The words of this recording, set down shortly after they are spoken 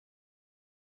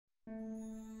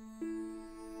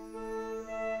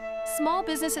Small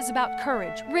business is about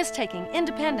courage, risk-taking,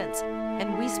 independence,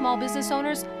 and we small business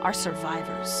owners are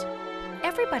survivors.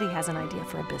 Everybody has an idea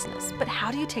for a business, but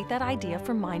how do you take that idea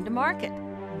from mind to market?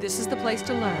 This is the place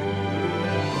to learn.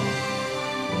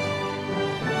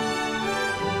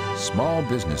 Small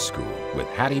Business School with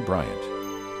Hattie Bryant.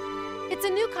 It's a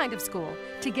new kind of school.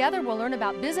 Together we'll learn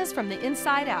about business from the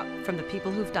inside out, from the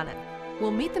people who've done it. We'll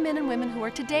meet the men and women who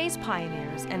are today's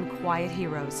pioneers and quiet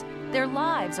heroes. Their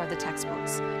lives are the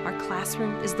textbooks. Our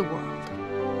classroom is the world.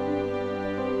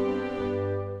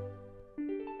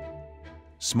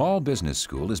 Small Business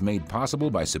School is made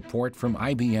possible by support from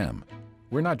IBM.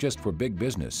 We're not just for big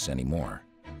business anymore.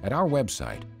 At our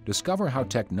website, discover how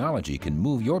technology can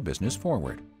move your business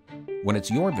forward. When it's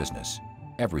your business,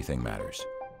 everything matters.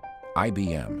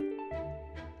 IBM.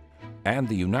 And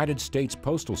the United States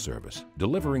Postal Service,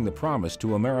 delivering the promise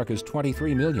to America's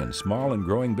 23 million small and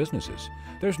growing businesses.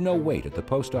 There's no wait at the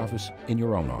post office in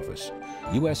your own office.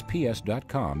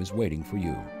 USPS.com is waiting for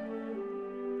you.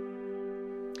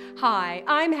 Hi,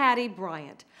 I'm Hattie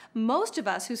Bryant. Most of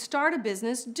us who start a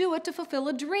business do it to fulfill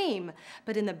a dream,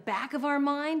 but in the back of our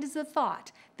mind is the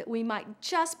thought that we might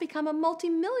just become a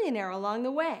multimillionaire along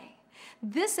the way.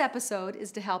 This episode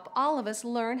is to help all of us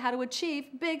learn how to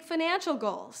achieve big financial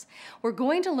goals. We're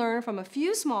going to learn from a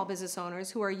few small business owners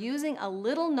who are using a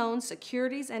little-known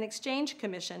Securities and Exchange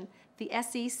Commission, the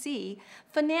SEC,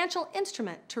 financial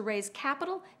instrument to raise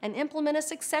capital and implement a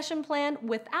succession plan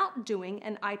without doing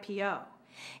an IPO.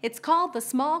 It's called the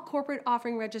Small Corporate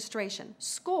Offering Registration,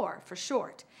 SCORE for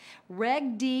short.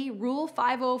 Reg D Rule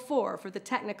 504 for the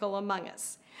technical among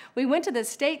us. We went to the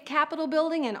State Capitol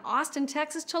building in Austin,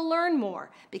 Texas to learn more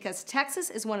because Texas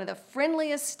is one of the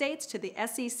friendliest states to the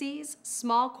SEC's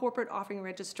Small Corporate Offering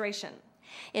Registration.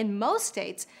 In most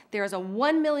states, there is a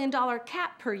 $1 million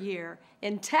cap per year.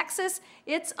 In Texas,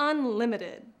 it's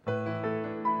unlimited.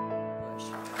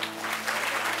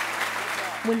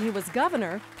 When he was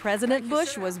governor, President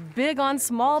Bush was big on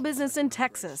small business in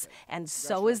Texas, and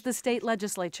so is the state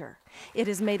legislature. It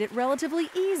has made it relatively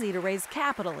easy to raise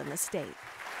capital in the state.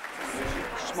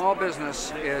 Small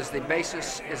business is the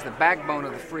basis, is the backbone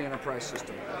of the free enterprise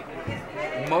system.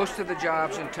 Most of the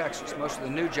jobs in Texas, most of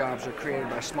the new jobs are created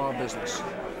by small business.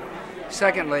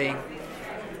 Secondly,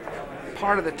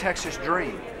 part of the Texas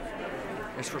dream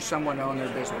is for someone to own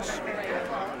their business.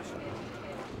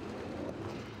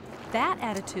 That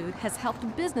attitude has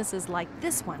helped businesses like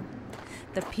this one.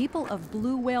 The people of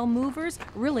Blue Whale Movers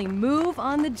really move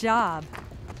on the job.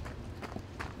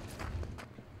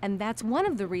 And that's one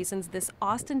of the reasons this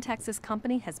Austin, Texas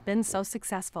company has been so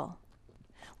successful.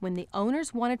 When the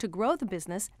owners wanted to grow the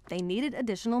business, they needed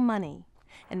additional money,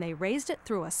 and they raised it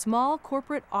through a small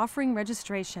corporate offering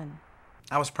registration.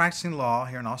 I was practicing law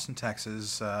here in Austin,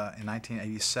 Texas in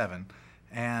 1987,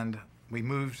 and we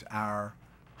moved our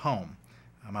home,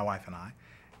 my wife and I,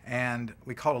 and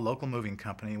we called a local moving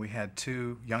company. We had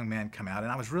two young men come out,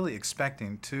 and I was really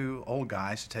expecting two old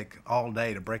guys to take all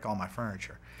day to break all my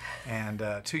furniture. And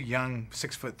two young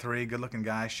 6'3", good-looking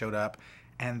guys showed up,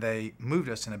 and they moved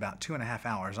us in about 2.5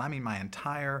 hours. I mean, my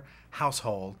entire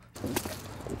household.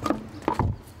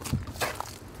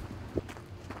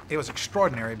 It was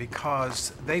extraordinary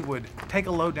because they would take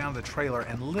a load down to the trailer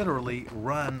and literally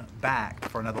run back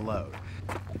for another load.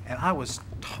 And I was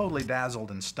totally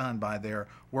dazzled and stunned by their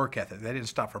work ethic. They didn't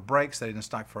stop for breaks. They didn't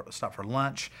stop for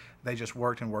lunch. They just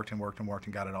worked and worked and worked and worked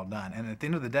and got it all done. And at the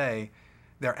end of the day,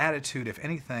 their attitude, if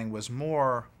anything, was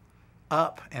more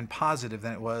up and positive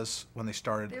than it was when they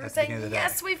started at the beginning of the day.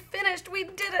 Yes, we finished, we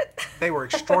did it. They were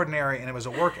extraordinary, and it was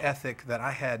a work ethic that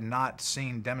I had not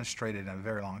seen demonstrated in a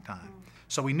very long time.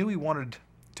 So we knew we wanted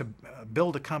to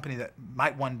build a company that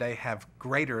might one day have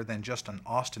greater than just an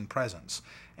Austin presence,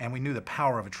 and we knew the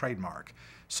power of a trademark.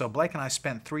 So Blake and I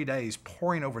spent 3 days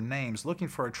poring over names, looking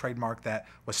for a trademark that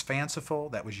was fanciful,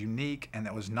 that was unique, and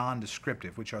that was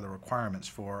non-descriptive, which are the requirements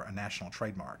for a national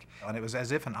trademark. And it was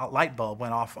as if a light bulb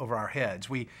went off over our heads.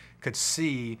 We could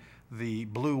see the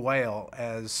blue whale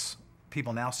as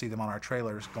people now see them on our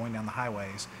trailers going down the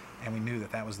highways, and we knew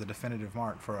that that was the definitive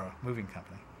mark for a moving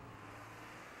company.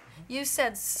 You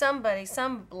said some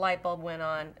light bulb went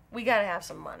on. We got to have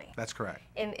some money. That's correct.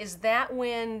 And is that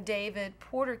when David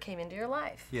Porter came into your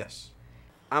life? Yes.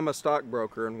 I'm a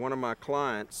stockbroker, and one of my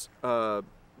clients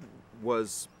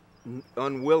was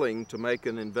unwilling to make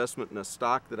an investment in a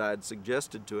stock that I had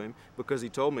suggested to him because he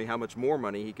told me how much more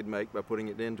money he could make by putting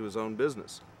it into his own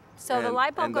business. So the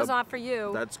light bulb goes off for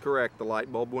you. That's correct. The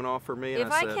light bulb went off for me. And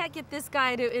if I can't get this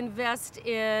guy to invest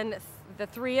in the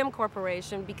 3M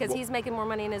Corporation because he's making more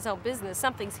money in his own business,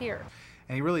 something's here.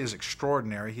 and he really is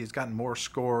extraordinary. He's gotten more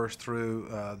scores through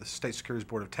the State Securities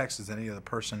Board of Texas than any other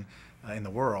person in the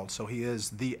world. So he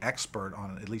is the expert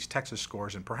on at least Texas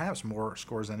scores, and perhaps more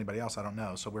scores than anybody else, I don't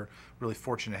know. So we're really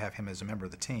fortunate to have him as a member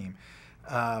of the team.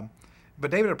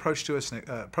 But David approached us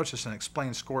and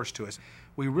explained scores to us.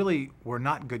 We really were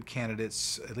not good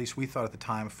candidates, at least we thought at the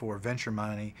time, for venture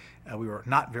money. We were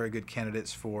not very good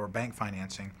candidates for bank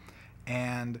financing.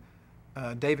 And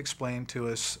Dave explained to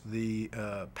us the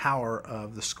power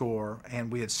of the score, and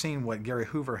we had seen what Gary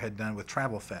Hoover had done with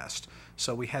Travel Fest.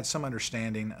 So we had some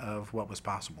understanding of what was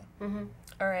possible. Mm-hmm.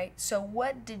 All right. So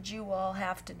what did you all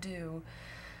have to do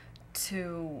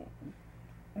to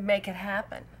make it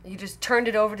happen? You just turned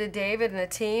it over to David and a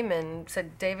team and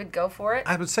said, David, go for it?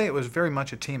 I would say it was very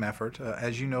much a team effort.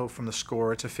 As you know from the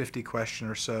score, it's a 50-question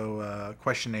or so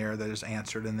questionnaire that is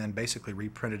answered and then basically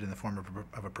reprinted in the form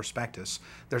of a prospectus.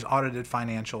 There's audited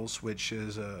financials, which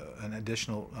is an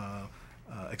additional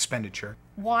expenditure.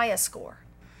 Why a score?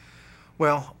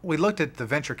 Well, we looked at the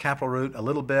venture capital route a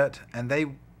little bit, and they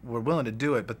were willing to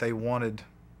do it, but they wanted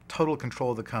total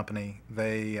control of the company.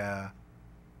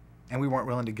 And we weren't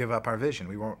willing to give up our vision.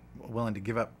 We weren't willing to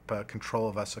give up control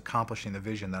of us accomplishing the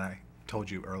vision that I told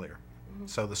you earlier. Mm-hmm.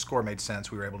 So the score made sense.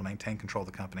 We were able to maintain control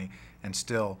of the company and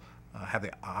still have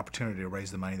the opportunity to raise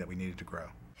the money that we needed to grow.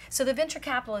 So the venture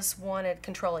capitalists wanted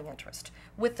controlling interest.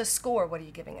 With the score, what are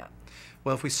you giving up?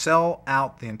 Well, if we sell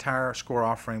out the entire score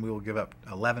offering, we will give up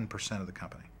 11% of the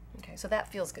company. Okay, so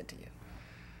that feels good to you.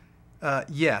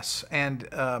 Yes, and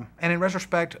in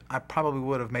retrospect, I probably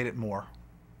would have made it more.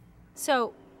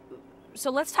 So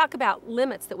let's talk about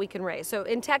limits that we can raise. So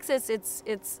in Texas,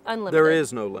 it's unlimited. There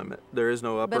is no limit. There is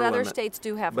no upper limit. But other states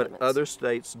do have limits. But other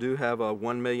states do have a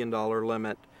 $1 million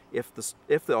limit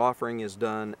if the offering is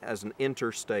done as an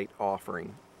interstate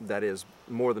offering, that is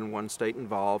more than one state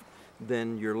involved,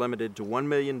 then you're limited to $1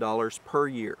 million per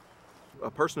year.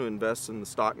 A person who invests in the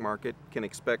stock market can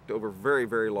expect over very,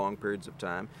 very long periods of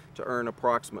time to earn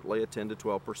approximately a 10 to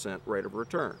 12% rate of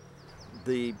return.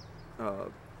 The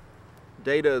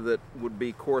data that would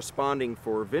be corresponding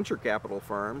for venture capital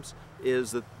firms is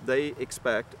that they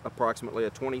expect approximately a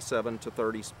 27 to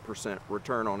 30%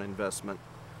 return on investment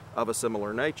of a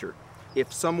similar nature.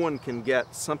 If someone can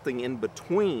get something in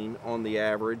between on the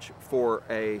average for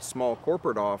a small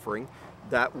corporate offering,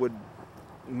 that would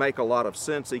make a lot of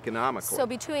sense economically. So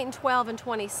between 12 and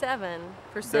 27%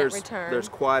 return. There's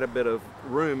quite a bit of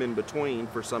room in between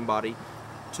for somebody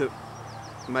to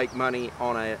make money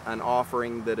on an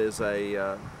offering that is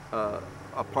a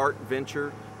part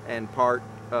venture and part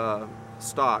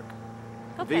stock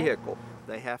vehicle.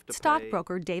 They have to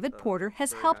Stockbroker David Porter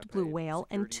has helped Blue Whale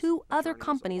and 2 other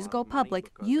companies go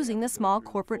public using the small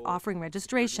corporate offering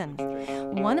registration.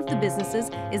 One of the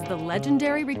businesses is the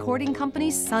legendary recording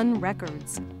company Sun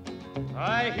Records.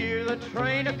 I hear the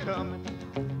train a-comin',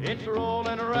 it's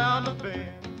rolling around the bend.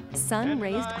 Sun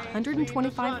raised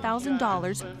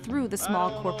 $125,000 through the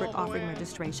small corporate offering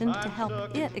registration to help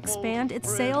it expand its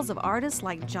sales of artists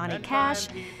like Johnny Cash,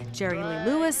 Jerry Lee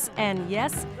Lewis, and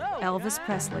yes, Elvis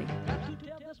Presley.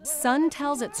 Sun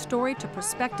tells its story to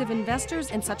prospective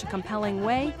investors in such a compelling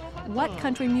way, what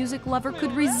country music lover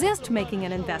could resist making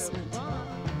an investment?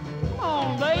 Come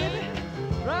on, baby,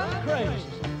 drive crazy.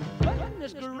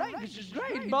 Goodness gracious,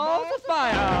 great balls of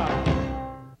fire.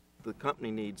 The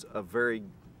company needs a very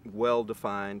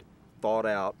well-defined,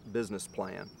 thought-out business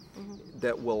plan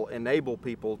that will enable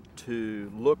people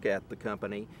to look at the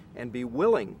company and be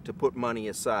willing to put money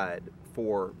aside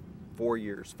for 4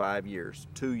 years, 5 years,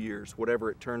 2 years,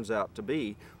 whatever it turns out to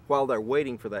be, while they're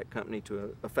waiting for that company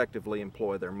to effectively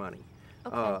employ their money.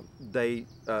 Okay.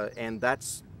 And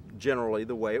that's generally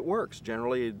the way it works.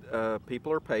 Generally,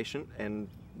 people are patient and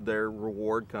their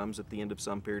reward comes at the end of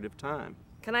some period of time.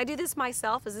 Can I do this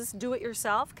myself? Is this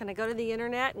do-it-yourself? Can I go to the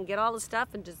internet and get all the stuff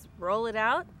and just roll it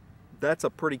out? That's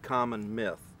a pretty common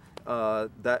myth.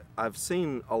 That I've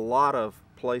seen a lot of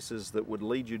places that would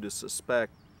lead you to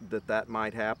suspect that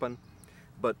might happen,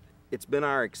 but it's been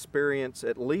our experience,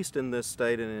 at least in this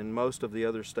state and in most of the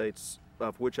other states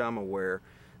of which I'm aware,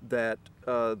 that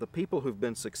the people who've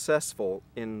been successful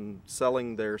in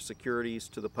selling their securities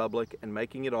to the public and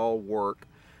making it all work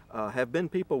have been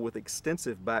people with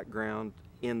extensive background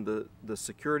in the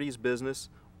securities business,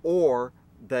 or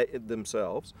they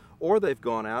themselves, or they've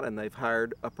gone out and they've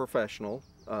hired a professional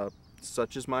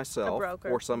such as myself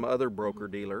or some other broker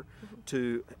dealer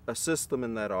to assist them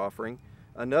in that offering.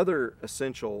 Another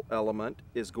essential element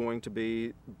is going to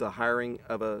be the hiring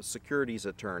of a securities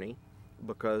attorney,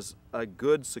 because a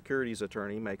good securities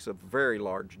attorney makes a very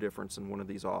large difference in one of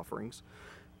these offerings.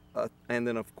 And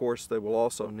then, of course, they will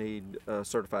also need a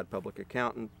certified public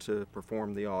accountant to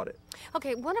perform the audit.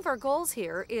 Okay, one of our goals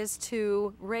here is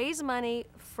to raise money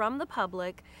from the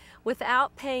public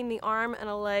without paying the arm and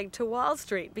a leg to Wall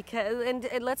Street. Because, and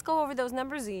let's go over those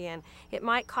numbers again. It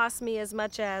might cost me as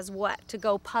much as what to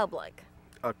go public?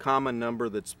 A common number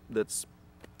that's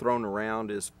thrown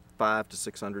around is $500,000 to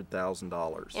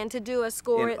 $600,000. And to do a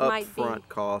score, it might be upfront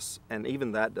costs, and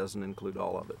even that doesn't include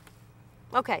all of it.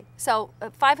 Okay, so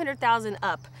 $500,000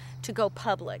 up to go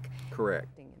public. Correct.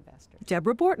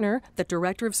 Deborah Bortner, the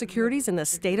Director of Securities in the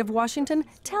state of Washington,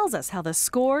 tells us how the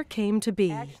score came to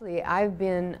be. Actually, I've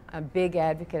been a big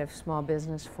advocate of small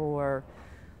business for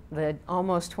the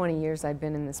almost 20 years I've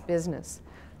been in this business.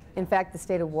 In fact, the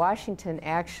state of Washington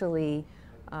actually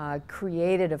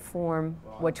created a form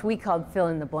which we called Fill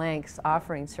in the Blanks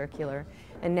offering circular,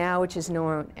 and now which is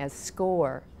known as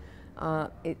SCORE.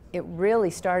 It really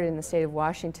started in the state of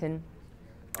Washington,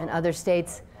 and other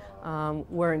states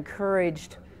were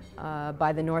encouraged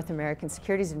by the North American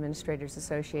Securities Administrators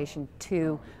Association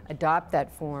to adopt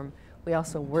that form. We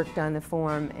also worked on the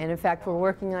form, and in fact we're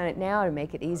working on it now to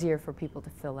make it easier for people to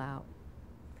fill out.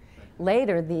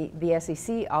 Later, the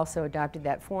SEC also adopted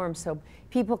that form, so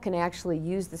people can actually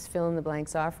use this Fill in the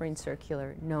Blanks offering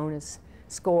circular, known as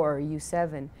SCORE or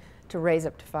U7, to raise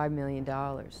up to $5 million.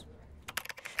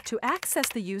 To access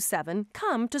the U7,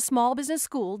 come to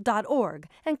smallbusinessschool.org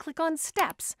and click on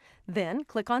Steps. Then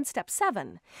click on Step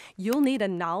 7. You'll need a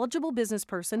knowledgeable business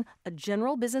person, a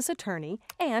general business attorney,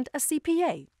 and a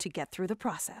CPA to get through the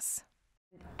process.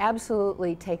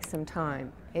 Absolutely takes some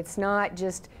time. It's not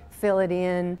just fill it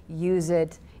in, use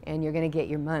it, and you're going to get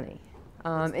your money.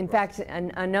 In fact,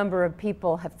 a number of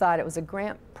people have thought it was a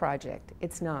grant project.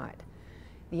 It's not.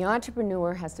 The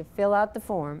entrepreneur has to fill out the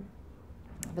form,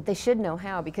 but they should know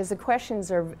how, because the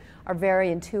questions are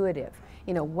very intuitive.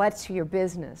 You know, what's your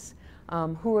business?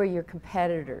 Who are your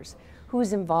competitors?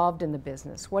 Who's involved in the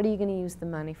business? What are you going to use the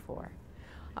money for?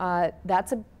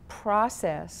 That's a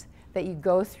process that you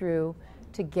go through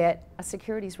to get a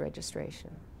securities registration.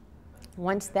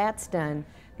 Once that's done,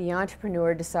 the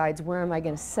entrepreneur decides, where am I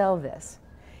going to sell this?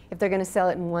 If they're going to sell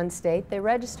it in one state, they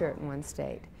register it in one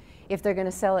state. If they're going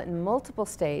to sell it in multiple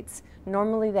states,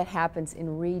 normally that happens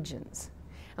in regions.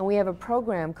 And we have a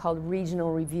program called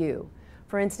Regional Review.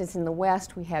 For instance, in the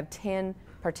West, we have 10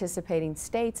 participating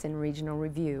states in Regional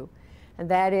Review. And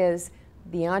that is,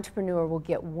 the entrepreneur will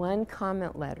get one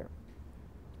comment letter.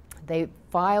 They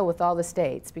file with all the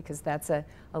states because that's a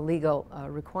legal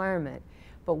requirement.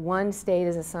 But one state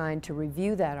is assigned to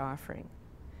review that offering.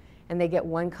 And they get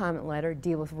one comment letter,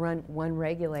 deal with one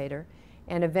regulator,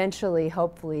 and eventually,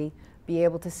 hopefully, be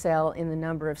able to sell in the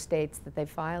number of states that they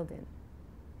filed in.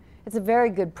 It's a very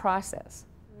good process.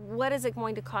 What is it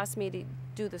going to cost me to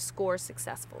do the score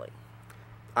successfully?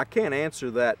 I can't answer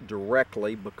that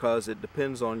directly because it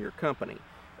depends on your company.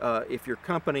 If your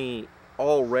company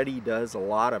already does a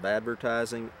lot of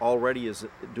advertising, already is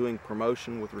doing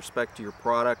promotion with respect to your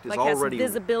product, Like has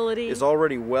visibility, is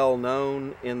already well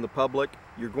known in the public,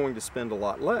 you're going to spend a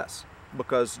lot less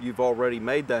because you've already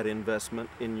made that investment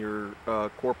in your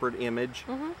corporate image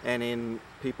and in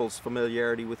people's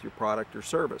familiarity with your product or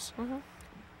service.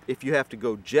 If you have to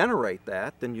go generate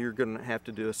that, then you're going to have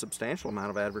to do a substantial amount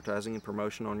of advertising and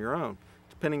promotion on your own.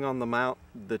 Depending on the amount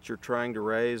that you're trying to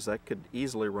raise, that could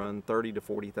easily run $30,000 to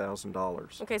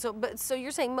 $40,000. Okay, so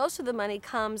you're saying most of the money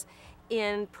comes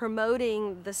in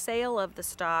promoting the sale of the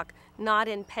stock, not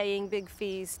in paying big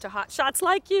fees to hotshots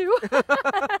like you.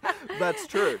 That's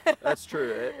true. That's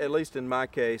true. At least in my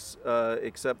case,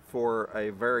 except for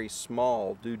a very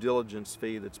small due diligence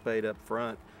fee that's paid up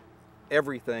front,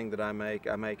 everything that I make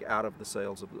out of the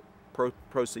sales of the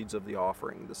proceeds of the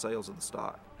offering, the sales of the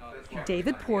stock.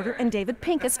 David Porter and David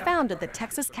Pincus founded the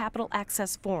Texas Capital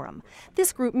Access Forum.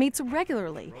 This group meets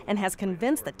regularly and has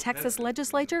convinced the Texas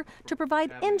legislature to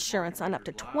provide insurance on up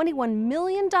to $21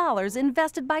 million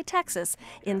invested by Texas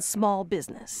in small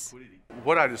business.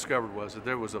 What I discovered was that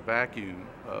there was a vacuum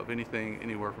of anything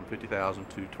anywhere from $50,000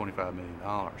 to $25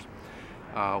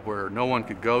 million, where no one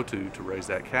could go to raise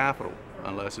that capital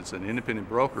unless it's an independent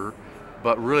broker.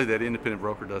 But really that independent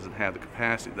broker doesn't have the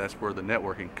capacity. That's where the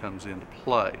networking comes into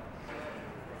play.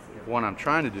 What I'm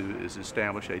trying to do is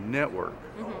establish a network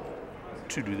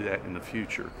to do that in the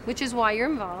future. Which is why you're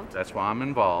involved. That's why I'm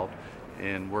involved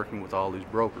in working with all these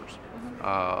brokers.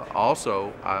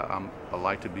 Also, I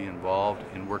like to be involved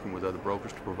in working with other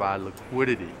brokers to provide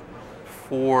liquidity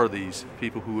for these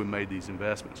people who have made these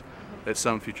investments. at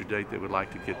some future date that would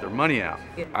like to get their money out.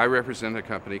 I represent a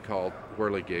company called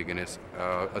Whirligig and its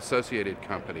associated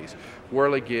companies.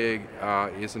 Whirligig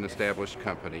is an established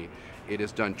company. It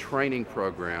has done training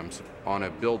programs on a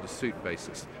build-to-suit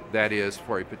basis, that is,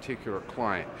 for a particular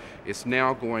client. It's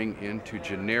now going into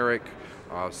generic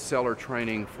seller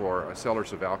training for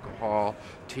sellers of alcohol,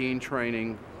 teen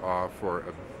training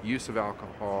for use of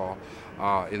alcohol,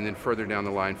 and then further down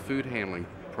the line, food handling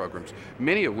programs,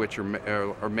 many of which are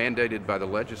mandated by the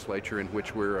legislature in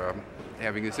which we're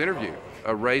having this interview.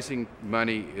 Raising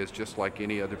money is just like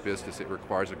any other business. It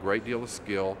requires a great deal of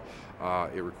skill.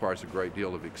 It requires a great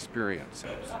deal of experience.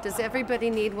 Does everybody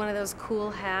need one of those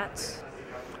cool hats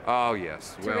Oh,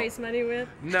 yes. to raise money with?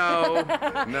 No,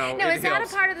 no. No, it is that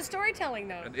helps. a part of the storytelling,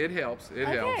 though? It helps. It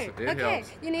Okay, helps. It okay.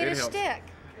 helps. You need It a helps. shtick.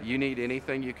 You need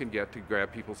anything you can get to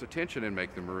grab people's attention and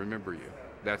make them remember you.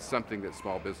 That's something that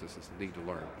small businesses need to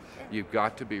learn. You've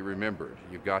got to be remembered.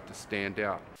 You've got to stand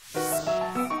out.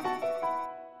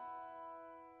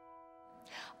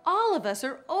 All of us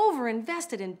are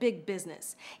over-invested in big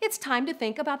business. It's time to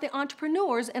think about the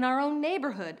entrepreneurs in our own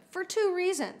neighborhood for two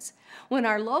reasons. When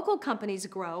our local companies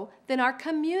grow, then our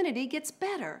community gets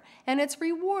better, and it's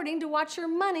rewarding to watch your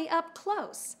money up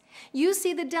close. You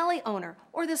see the deli owner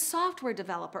or the software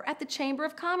developer at the Chamber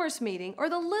of Commerce meeting or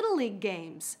the Little League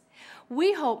games.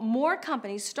 We hope more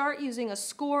companies start using a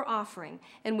SCORE offering,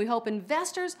 and we hope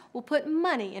investors will put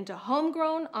money into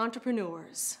homegrown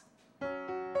entrepreneurs.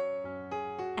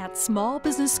 At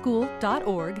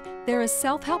smallbusinessschool.org, there is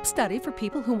self-help study for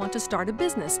people who want to start a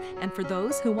business and for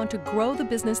those who want to grow the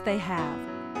business they have.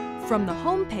 From the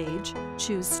home page,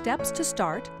 choose Steps to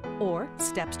Start or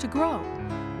Steps to Grow.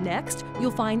 Next, you'll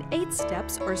find 8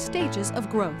 steps or stages of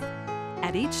growth.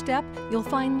 At each step, you'll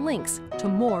find links to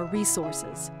more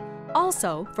resources.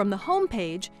 Also, from the home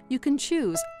page, you can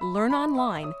choose Learn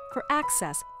Online for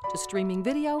access to streaming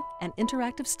video and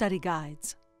interactive study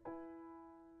guides.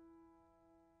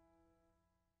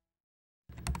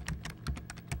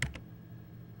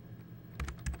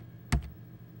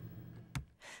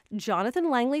 Jonathan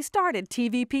Langley started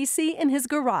TVPC in his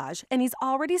garage, and he's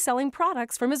already selling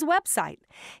products from his website.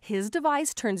 His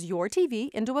device turns your TV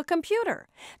into a computer.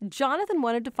 Jonathan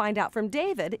wanted to find out from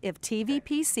David if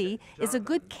TVPC is a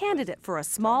good candidate for a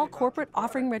small corporate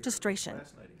offering registration.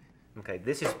 Okay,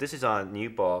 this is our new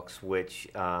box, which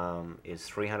is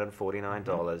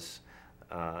 $349.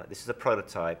 This is a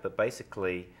prototype, but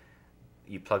basically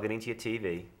you plug it into your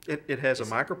TV. It has a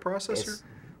microprocessor?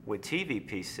 With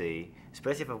TVPC,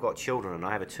 especially if I've got children and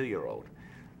I have a 2-year-old,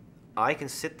 I can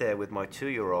sit there with my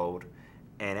 2-year-old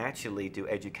and actually do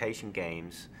education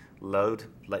games,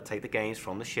 take the games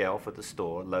from the shelf at the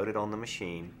store, load it on the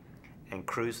machine, and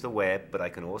cruise the web, but I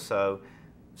can also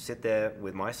sit there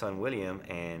with my son William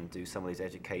and do some of these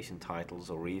education titles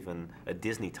or even a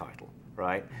Disney title,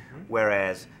 right?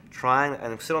 Whereas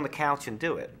and sit on the couch and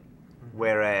do it.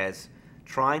 Whereas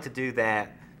trying to do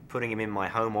that, putting him in my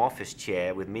home office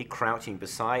chair with me crouching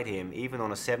beside him, even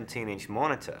on a 17-inch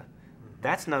monitor,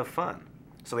 that's no fun.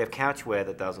 So we have Couchware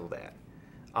that does all that.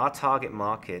 Our target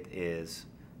market is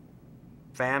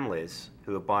families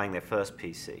who are buying their first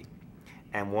PC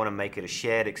and want to make it a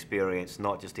shared experience,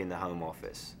 not just in the home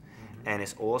office. And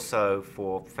it's also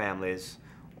for families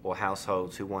or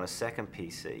households who want a second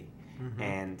PC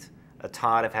and are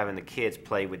tired of having the kids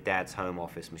play with dad's home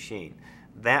office machine.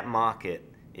 That market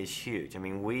is huge. I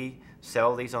mean, we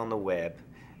sell these on the web,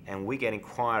 and we get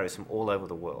inquiries from all over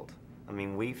the world. I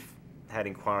mean, we've had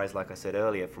inquiries, like I said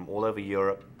earlier, from all over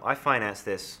Europe. I financed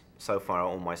this so far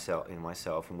all myself,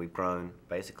 and we've grown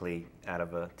basically out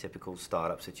of a typical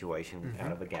startup situation,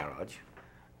 out of a garage.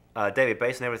 David,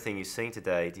 based on everything you've seen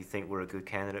today, do you think we're a good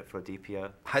candidate for a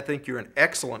DPO? I think you're an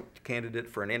excellent candidate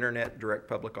for an internet direct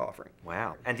public offering.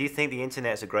 Wow. And do you think the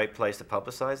internet is a great place to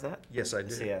publicize that? Yes, I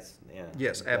do. Yes, yeah.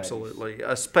 Yes, absolutely,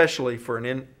 especially for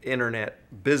an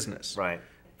internet business. Right.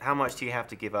 How much do you have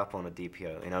to give up on a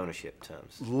DPO in ownership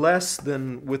terms? Less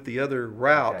than with the other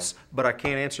routes, but I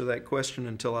can't answer that question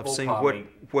until I've seen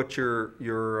what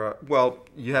your well,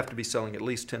 you have to be selling at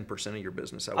least 10% of your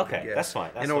business, I would guess. Okay, that's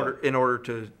fine. That's in order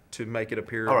to make it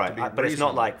appear all right, to be but it's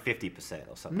reasonable. not like 50%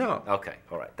 or something. No. Okay,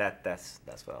 all right. That's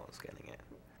what I was getting at.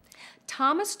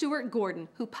 Thomas Stewart Gordon,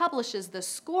 who publishes the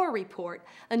SCORE Report,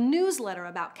 a newsletter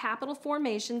about capital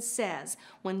formation, says,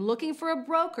 when looking for a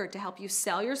broker to help you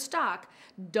sell your stock,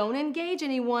 don't engage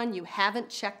anyone you haven't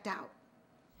checked out.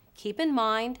 Keep in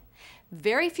mind,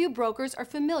 very few brokers are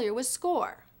familiar with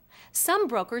SCORE. Some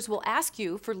brokers will ask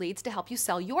you for leads to help you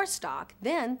sell your stock,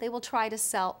 then they will try to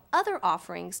sell other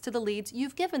offerings to the leads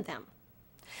you've given them.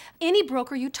 Any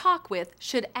broker you talk with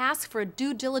should ask for a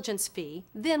due diligence fee,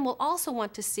 then will also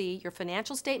want to see your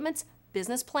financial statements,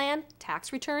 business plan,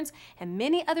 tax returns, and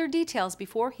many other details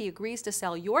before he agrees to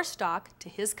sell your stock to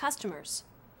his customers.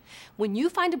 When you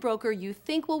find a broker you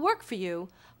think will work for you,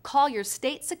 call your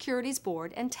state securities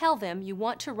board and tell them you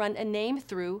want to run a name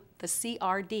through the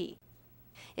CRD.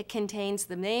 It contains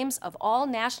the names of all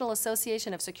National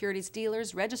Association of Securities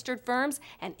Dealers registered firms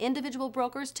and individual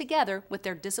brokers together with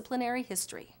their disciplinary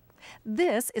history.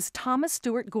 This is Thomas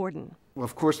Stewart Gordon. Well,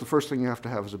 of course, the first thing you have to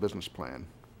have is a business plan,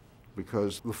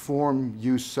 because the Form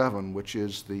U-7, which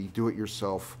is the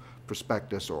do-it-yourself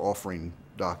prospectus or offering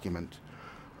document,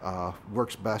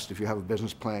 works best if you have a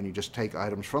business plan. You just take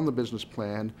items from the business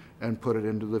plan and put it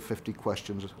into the 50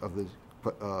 questions of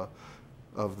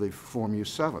the Form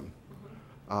U-7.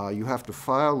 You have to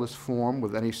file this form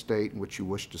with any state in which you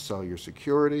wish to sell your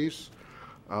securities.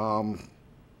 One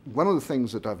of the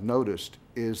things that I've noticed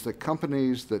is that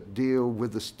companies that deal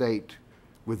with the state,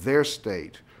 with their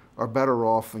state, are better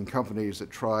off than companies that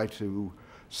try to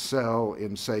sell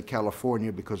in, say,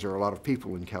 California, because there are a lot of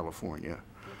people in California.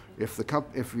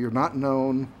 If you're not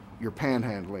known, you're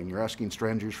panhandling, you're asking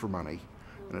strangers for money,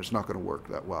 and it's not going to work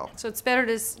that well. So it's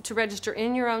better to register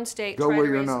in your own state. Go where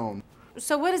you're known.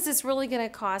 So what is this really going to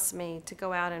cost me to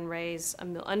go out and raise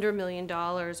under $1 million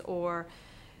or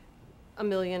 $1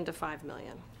 million to $5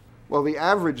 million? Well, the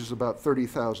average is about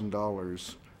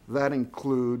 $30,000. That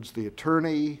includes the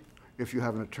attorney. If you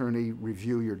have an attorney,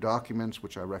 review your documents,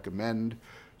 which I recommend,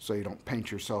 so you don't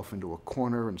paint yourself into a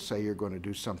corner and say you're going to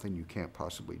do something you can't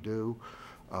possibly do.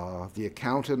 The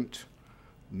accountant,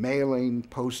 mailing,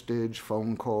 postage,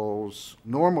 phone calls.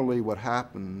 Normally what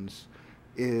happens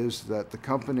is that the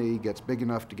company gets big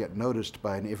enough to get noticed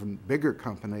by an even bigger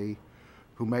company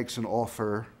who makes an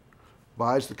offer,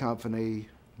 buys the company,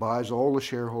 buys all the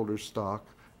shareholders' stock,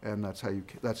 and that's how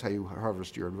you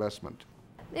harvest your investment.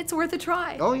 It's worth a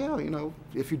try. Oh yeah, you know,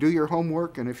 if you do your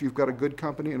homework and if you've got a good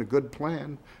company and a good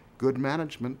plan, good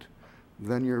management,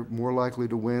 then you're more likely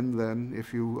to win than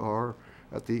if you are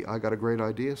at the I got a great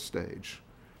idea stage.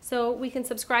 So we can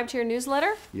subscribe to your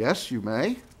newsletter? Yes, you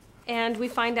may. And we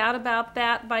find out about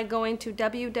that by going to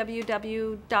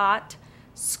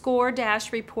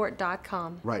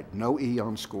www.score-report.com. Right, no E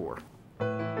on SCORE.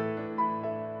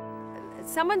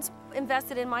 Someone's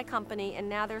invested in my company and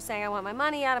now they're saying, I want my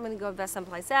money out, I'm going to go invest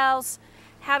someplace else.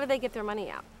 How do they get their money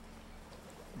out?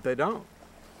 They don't.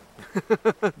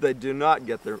 They do not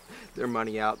get their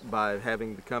money out by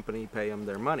having the company pay them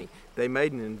their money. They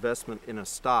made an investment in a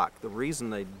stock. The reason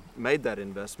they made that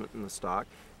investment in the stock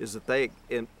is that they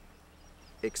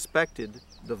expected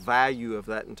the value of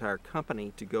that entire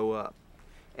company to go up,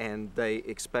 and they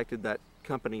expected that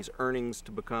company's earnings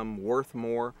to become worth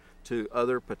more to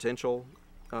other potential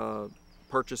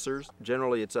purchasers.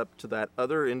 Generally, it's up to that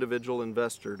other individual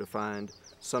investor to find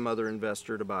some other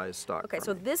investor to buy his stock. Okay, from.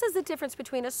 so this is the difference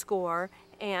between a SCORE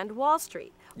and Wall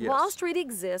Street. Yes. Wall Street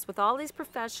exists with all these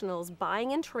professionals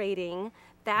buying and trading.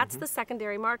 That's the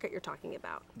secondary market you're talking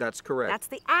about. That's correct. That's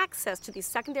the access to these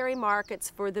secondary markets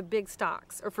for the big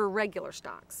stocks or for regular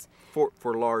stocks. For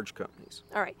large companies.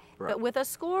 All right. Right. But with a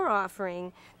SCORE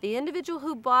offering, the individual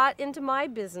who bought into my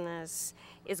business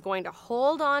is going to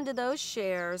hold on to those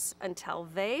shares until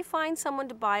they find someone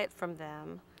to buy it from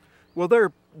them. Well,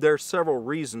 there are several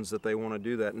reasons that they want to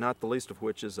do that, not the least of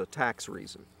which is a tax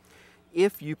reason.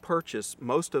 If you purchase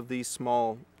most of these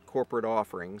small corporate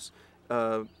offerings,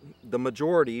 the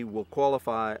majority will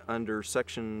qualify under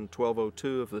Section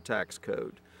 1202 of the tax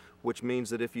code, which means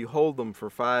that if you hold them for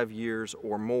 5 years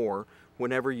or more,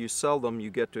 whenever you sell them, you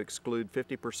get to exclude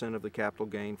 50% of the capital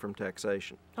gain from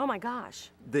taxation. Oh my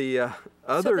gosh. The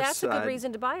other so that's side, a good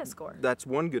reason to buy a SCORE. That's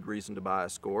one good reason to buy a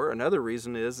SCORE. Another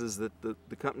reason is that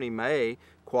the company may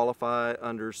qualify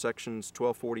under Sections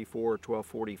 1244 or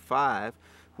 1245,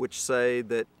 which say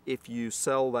that if you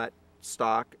sell that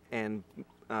stock and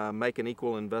make an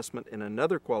equal investment in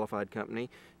another qualified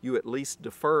company, you at least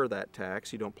defer that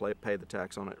tax. You don't pay the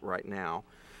tax on it right now.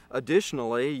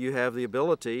 Additionally, you have the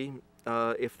ability,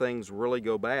 if things really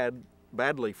go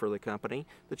badly for the company,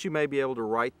 that you may be able to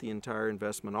write the entire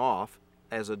investment off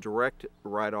as a direct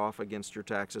write-off against your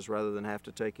taxes rather than have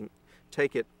to take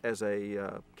it as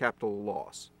a capital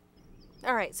loss.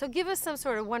 All right, so give us some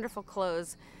sort of wonderful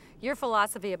close, your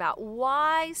philosophy about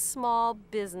why small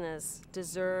business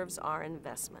deserves our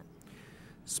investment.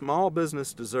 Small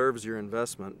business deserves your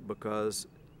investment because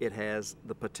it has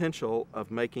the potential of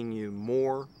making you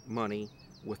more money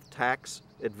with tax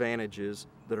advantages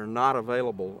that are not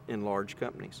available in large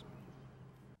companies.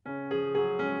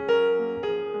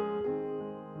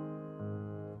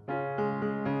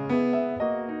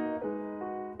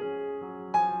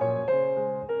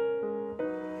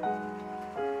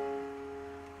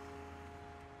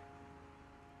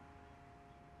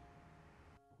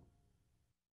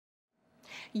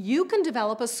 You can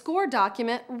develop a score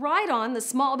document right on the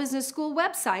Small Business School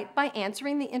website by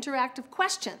answering the interactive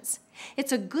questions.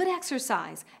 It's a good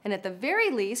exercise, and at the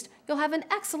very least, you'll have an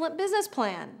excellent business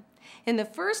plan. In the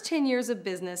first 10 years of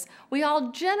business, we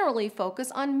all generally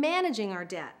focus on managing our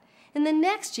debt. In the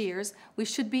next years, we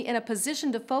should be in a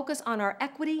position to focus on our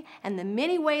equity and the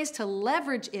many ways to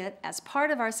leverage it as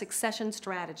part of our succession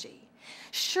strategy.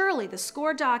 Surely the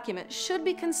score document should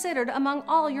be considered among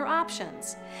all your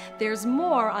options. There's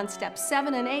more on steps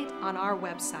 7 and 8 on our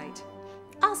website.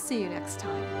 I'll see you next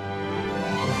time.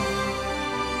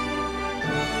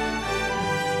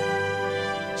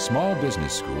 Small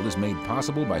Business School is made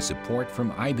possible by support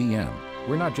from IBM.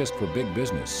 We're not just for big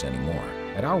business anymore.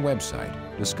 At our website,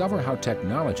 discover how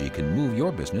technology can move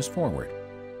your business forward.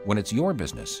 When it's your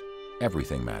business,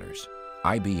 everything matters.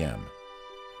 IBM.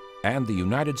 And the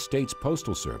United States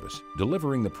Postal Service,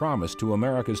 delivering the promise to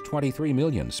America's 23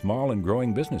 million small and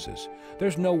growing businesses.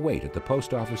 There's no wait at the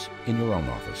post office in your own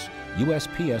office.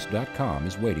 USPS.com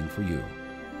is waiting for you.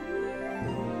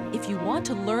 If you want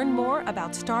to learn more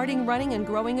about starting, running, and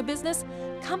growing a business,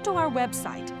 come to our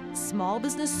website,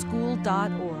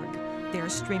 smallbusinessschool.org.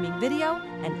 There's streaming video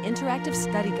and interactive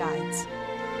study guides.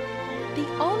 The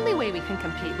only way we can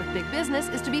compete with big business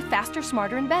is to be faster,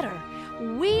 smarter, and better.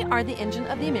 We are the engine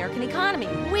of the American economy.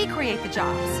 We create the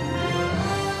jobs.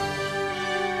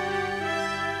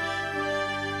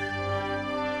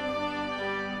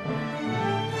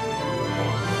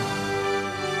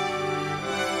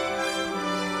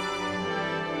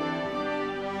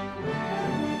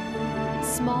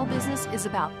 Small business is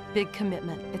about big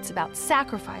commitment. It's about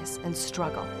sacrifice and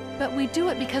struggle. But we do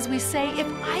it because we say, if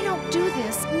I don't do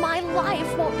this, my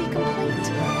life won't be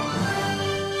complete.